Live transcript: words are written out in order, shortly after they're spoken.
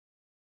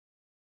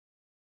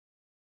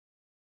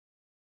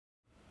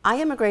I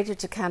immigrated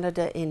to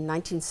Canada in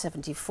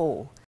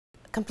 1974,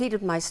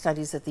 completed my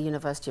studies at the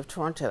University of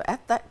Toronto.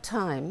 At that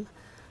time,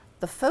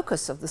 the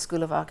focus of the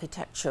School of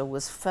Architecture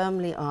was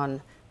firmly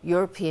on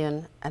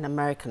European and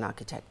American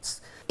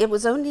architects. It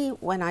was only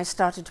when I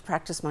started to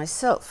practice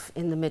myself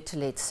in the mid to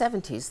late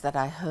 70s that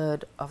I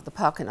heard of the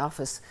Parkin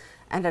office,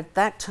 and at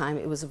that time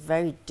it was a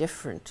very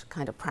different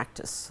kind of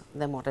practice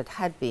than what it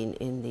had been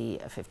in the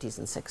 50s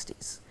and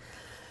 60s.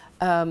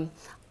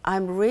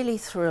 I'm really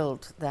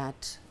thrilled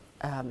that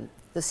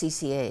the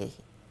CCA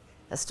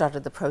has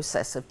started the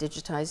process of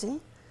digitizing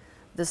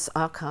this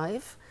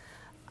archive.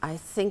 I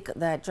think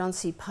that John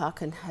C.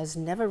 Parkin has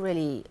never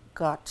really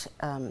got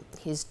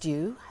his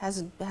due,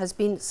 has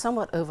been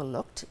somewhat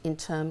overlooked in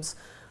terms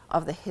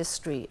of the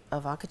history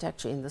of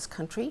architecture in this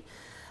country.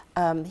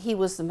 He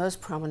was the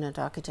most prominent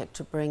architect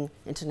to bring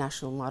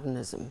international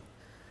modernism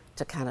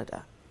to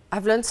Canada.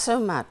 I've learned so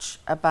much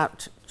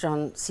about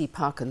John C.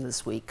 Parkin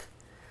this week,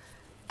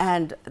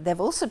 and there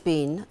have also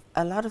been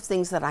a lot of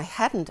things that I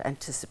hadn't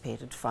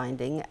anticipated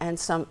finding and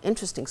some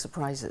interesting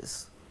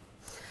surprises.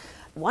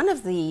 One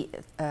of the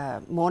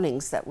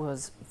mornings that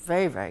was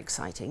very, very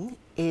exciting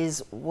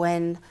is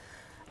when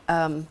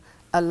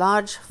a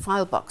large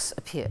file box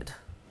appeared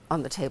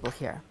on the table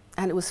here,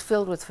 and it was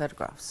filled with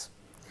photographs.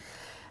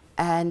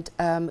 And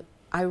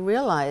I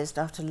realized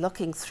after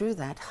looking through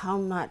that how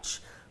much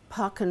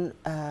Parkin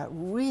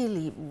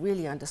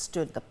really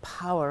understood the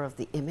power of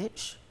the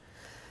image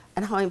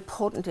and how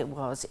important it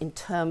was in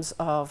terms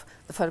of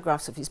the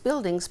photographs of his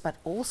buildings, but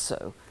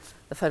also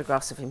the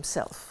photographs of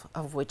himself,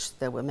 of which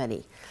there were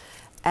many.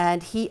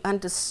 And he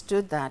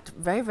understood that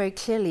very, very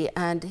clearly,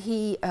 and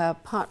he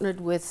partnered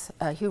with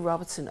Hugh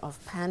Robertson of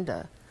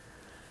Panda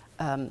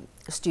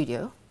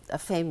Studio, a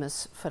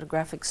famous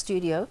photographic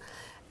studio,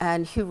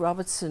 and Hugh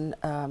Robertson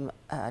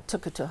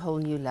took it to a whole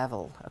new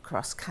level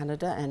across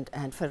Canada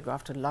and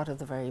photographed a lot of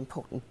the very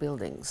important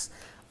buildings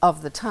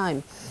of the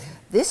time.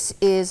 This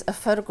is a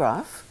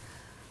photograph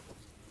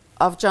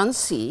of John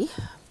C.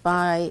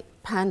 by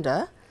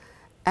Panda,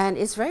 and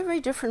it's very, very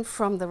different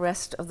from the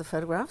rest of the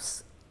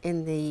photographs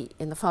in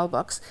the file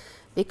box,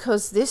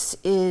 because this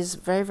is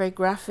very, very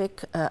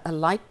graphic, a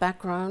light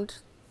background,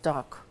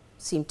 dark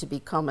seemed to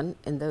be common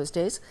in those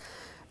days,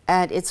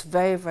 and it's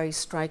very, very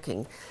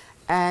striking.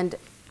 And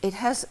it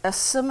has a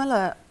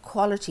similar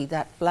quality,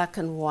 that black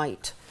and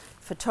white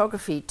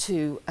photography,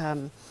 to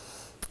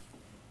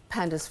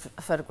Panda's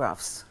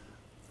photographs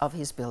of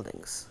his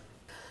buildings.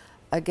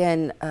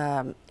 Again,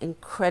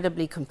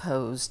 incredibly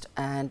composed,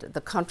 and the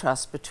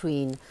contrast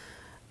between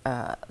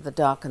the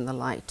dark and the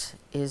light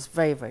is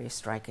very, very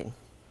striking.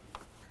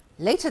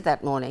 Later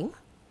that morning,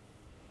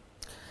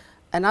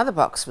 another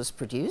box was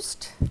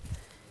produced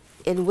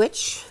in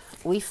which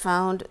we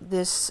found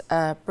this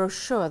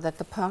brochure that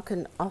the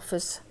Parkin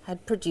office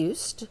had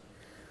produced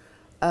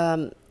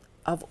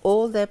of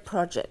all their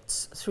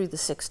projects through the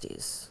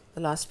 60s. The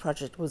last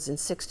project was in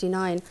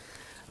 '69.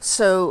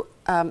 So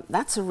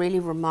that's a really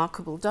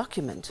remarkable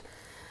document.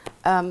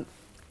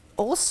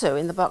 Also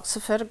in the box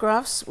of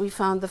photographs, we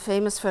found the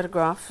famous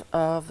photograph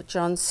of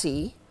John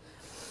C.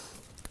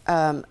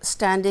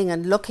 Standing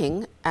and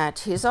looking at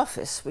his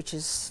office, which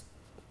is,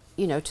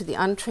 you know, to the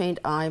untrained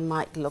eye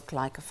might look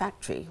like a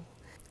factory.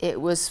 It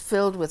was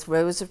filled with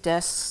rows of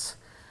desks,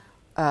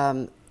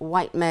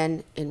 white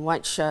men in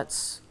white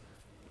shirts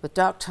with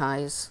dark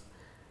ties,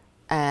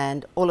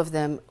 and all of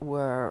them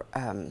were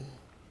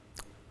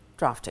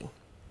drafting.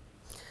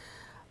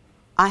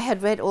 I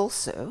had read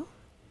also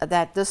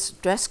that this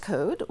dress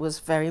code was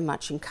very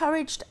much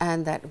encouraged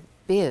and that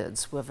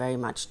beards were very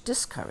much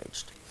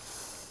discouraged.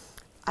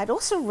 I'd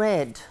also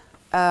read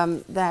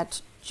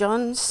that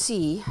John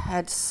C.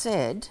 had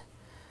said,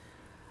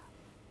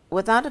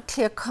 without a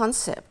clear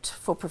concept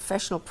for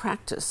professional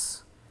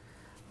practice,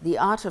 the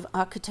art of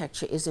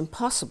architecture is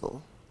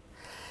impossible.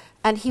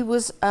 And he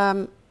was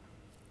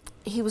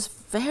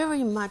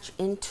very much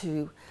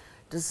into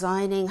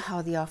designing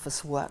how the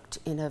office worked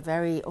in a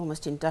very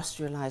almost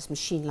industrialized,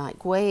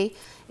 machine-like way,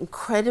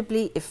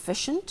 incredibly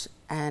efficient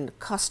and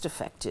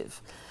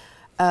cost-effective,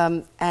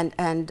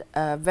 and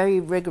very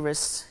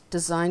rigorous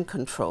design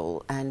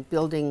control, and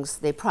buildings.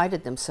 They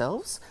prided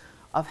themselves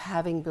of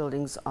having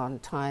buildings on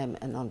time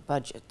and on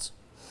budget.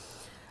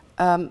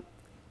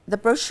 The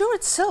brochure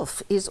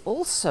itself is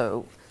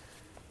also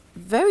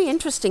very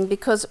interesting,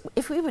 because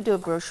if we would do a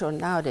brochure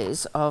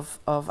nowadays of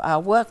our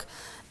work,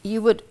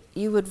 you would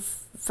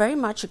very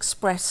much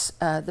express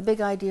the big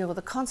idea or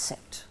the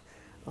concept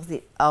of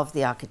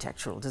the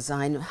architectural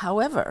design.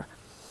 However,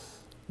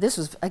 this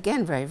was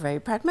again very, very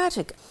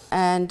pragmatic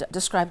and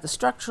described the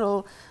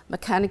structural,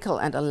 mechanical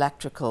and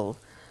electrical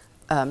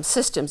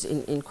systems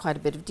in quite a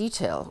bit of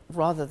detail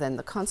rather than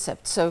the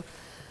concept. So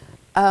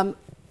I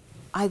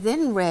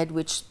then read,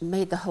 which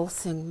made the whole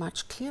thing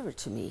much clearer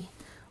to me,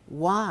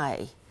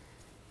 why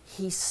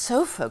he's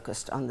so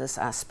focused on this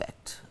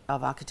aspect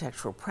of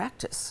architectural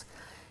practice.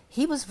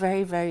 He was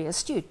very, very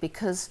astute,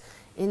 because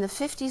in the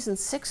 50s and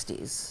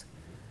 60s,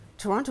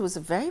 Toronto was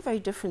a very, very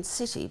different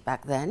city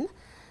back then,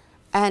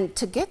 and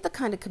to get the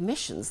kind of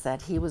commissions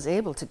that he was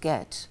able to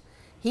get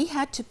he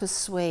had to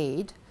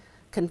persuade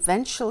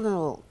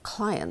conventional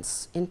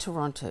clients in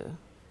Toronto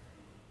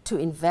to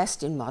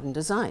invest in modern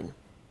design.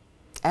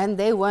 And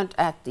they weren't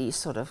at the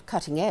sort of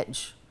cutting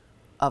edge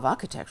of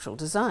architectural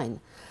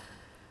design.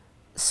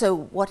 So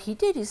what he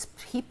did is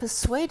he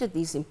persuaded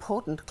these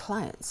important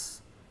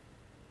clients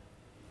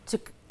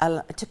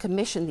to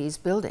commission these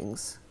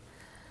buildings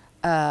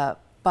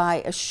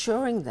by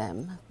assuring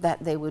them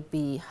that they would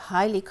be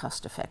highly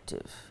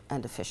cost-effective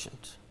and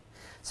efficient.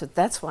 So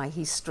that's why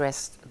he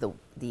stressed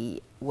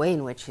the way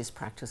in which his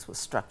practice was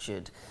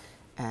structured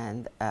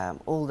and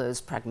all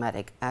those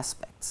pragmatic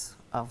aspects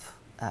of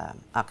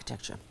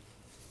architecture.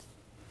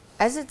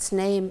 As its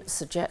name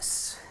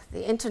suggests,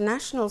 the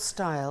international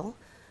style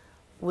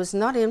was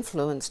not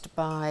influenced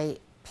by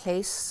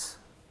place,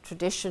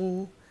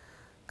 tradition,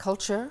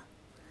 culture.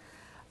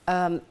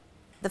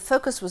 The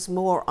focus was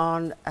more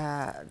on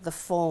the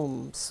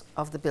forms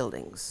of the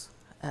buildings.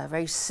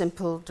 Very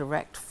simple,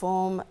 direct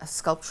form,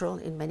 sculptural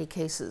in many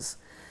cases.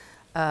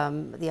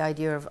 The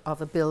idea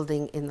of a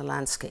building in the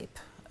landscape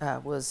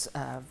was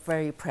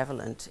very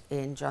prevalent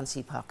in John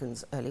C.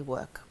 Parkin's early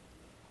work.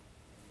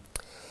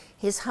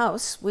 His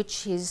house,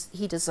 which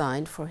he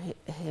designed for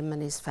him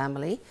and his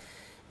family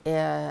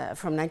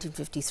from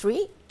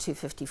 1953 to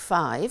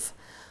 55,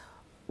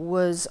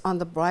 was on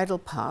the bridle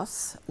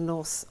path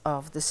north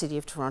of the city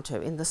of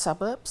Toronto in the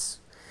suburbs.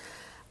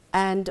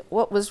 And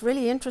what was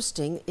really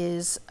interesting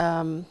is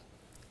in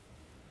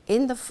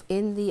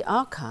the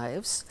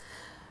archives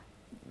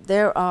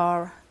there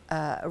are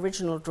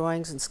original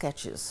drawings and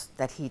sketches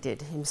that he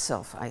did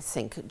himself, I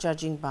think,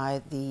 judging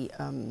by the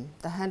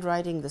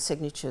handwriting, the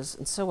signatures,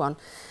 and so on.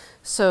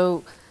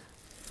 So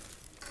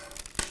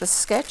the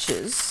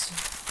sketches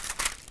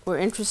were,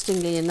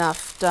 interestingly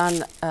enough,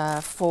 done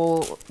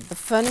for the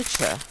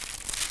furniture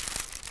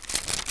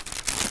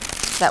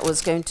that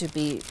was going to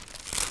be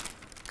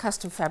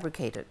custom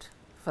fabricated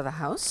for the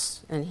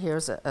house. And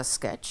here's a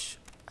sketch.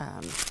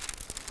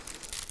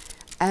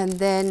 And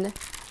then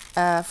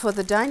for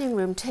the dining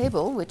room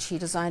table, which he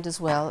designed as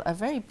well, a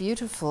very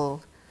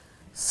beautiful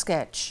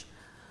sketch.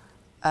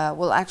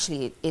 Well,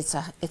 actually, it's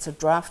a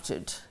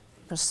drafted,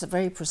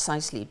 very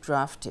precisely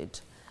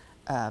drafted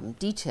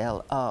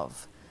detail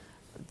of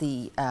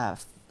the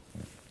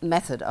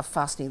method of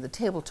fastening the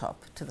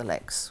tabletop to the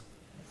legs.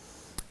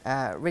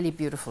 Really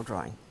beautiful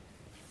drawing.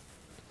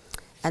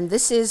 And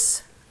this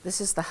is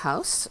the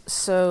house.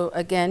 So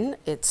again,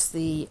 it's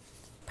the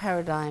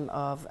paradigm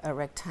of a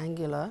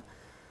rectangular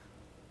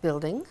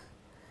building,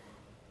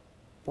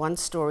 one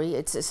story.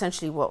 It's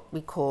essentially what we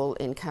call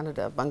in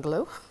Canada a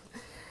bungalow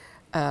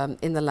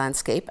in the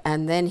landscape.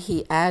 And then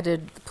he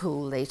added the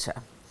pool later.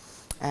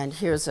 And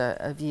here's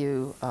a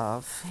view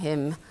of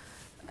him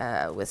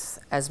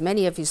with as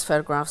many of his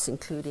photographs,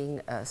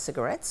 including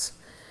cigarettes,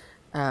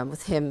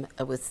 with him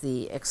with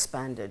the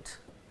expanded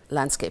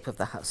landscape of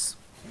the house.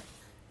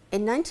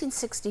 In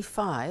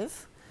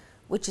 1965,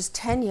 which is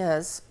 10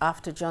 years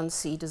after John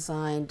C.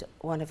 designed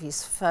one of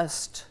his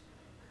first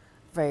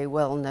very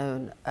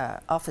well-known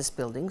office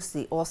buildings,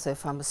 the Ortho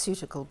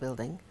Pharmaceutical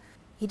Building,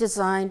 he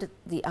designed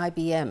the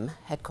IBM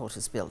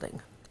headquarters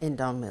building in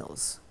Don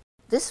Mills.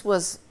 This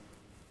was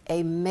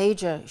a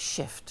major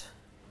shift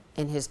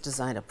in his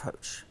design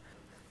approach.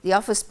 The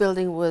office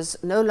building was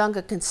no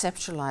longer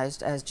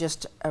conceptualized as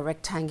just a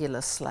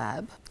rectangular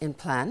slab in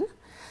plan.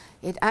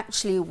 It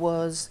actually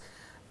was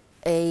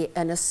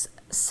an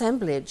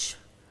assemblage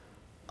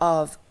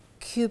of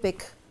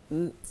cubic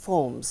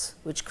forms,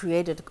 which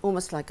created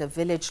almost like a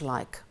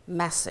village-like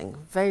massing,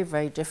 very,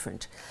 very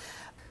different.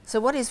 So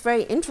what is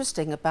very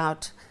interesting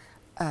about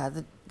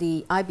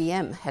the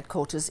IBM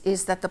headquarters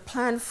is that the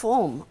plan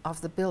form of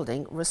the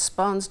building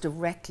responds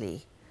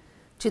directly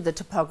to the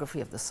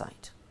topography of the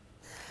site.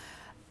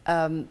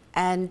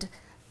 And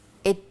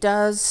it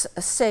does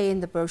say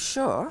in the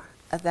brochure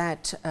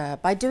that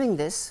by doing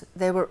this,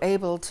 they were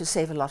able to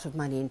save a lot of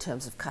money in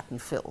terms of cut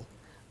and fill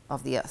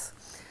of the earth.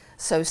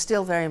 So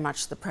still very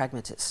much the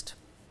pragmatist.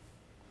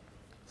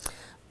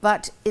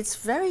 But it's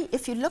very,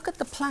 if you look at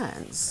the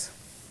plans,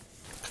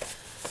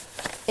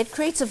 it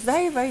creates a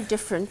very, very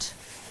different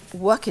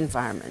work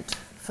environment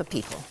for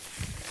people.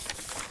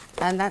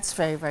 And that's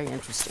very, very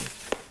interesting.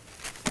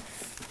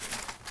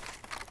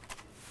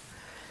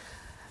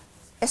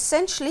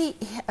 Essentially,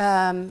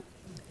 John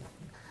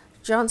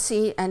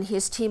C. and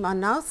his team are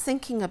now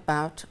thinking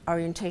about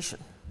orientation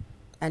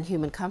and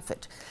human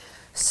comfort.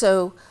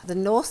 So the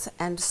north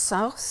and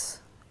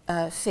south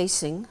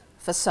facing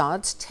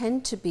facades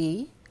tend to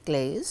be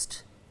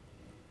glazed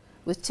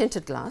with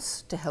tinted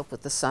glass to help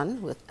with the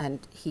sun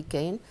and heat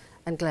gain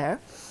and glare.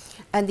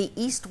 And the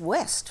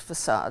east-west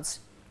facades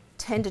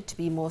tended to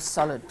be more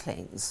solid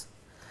planes.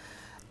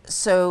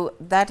 So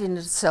that in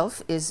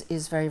itself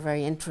is very,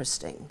 very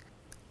interesting.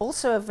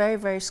 Also a very,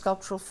 very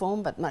sculptural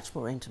form, but much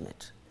more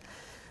intimate.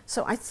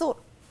 So I thought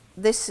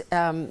this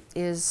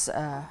is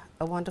a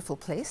wonderful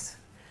place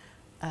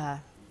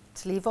to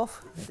leave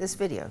off this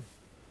video.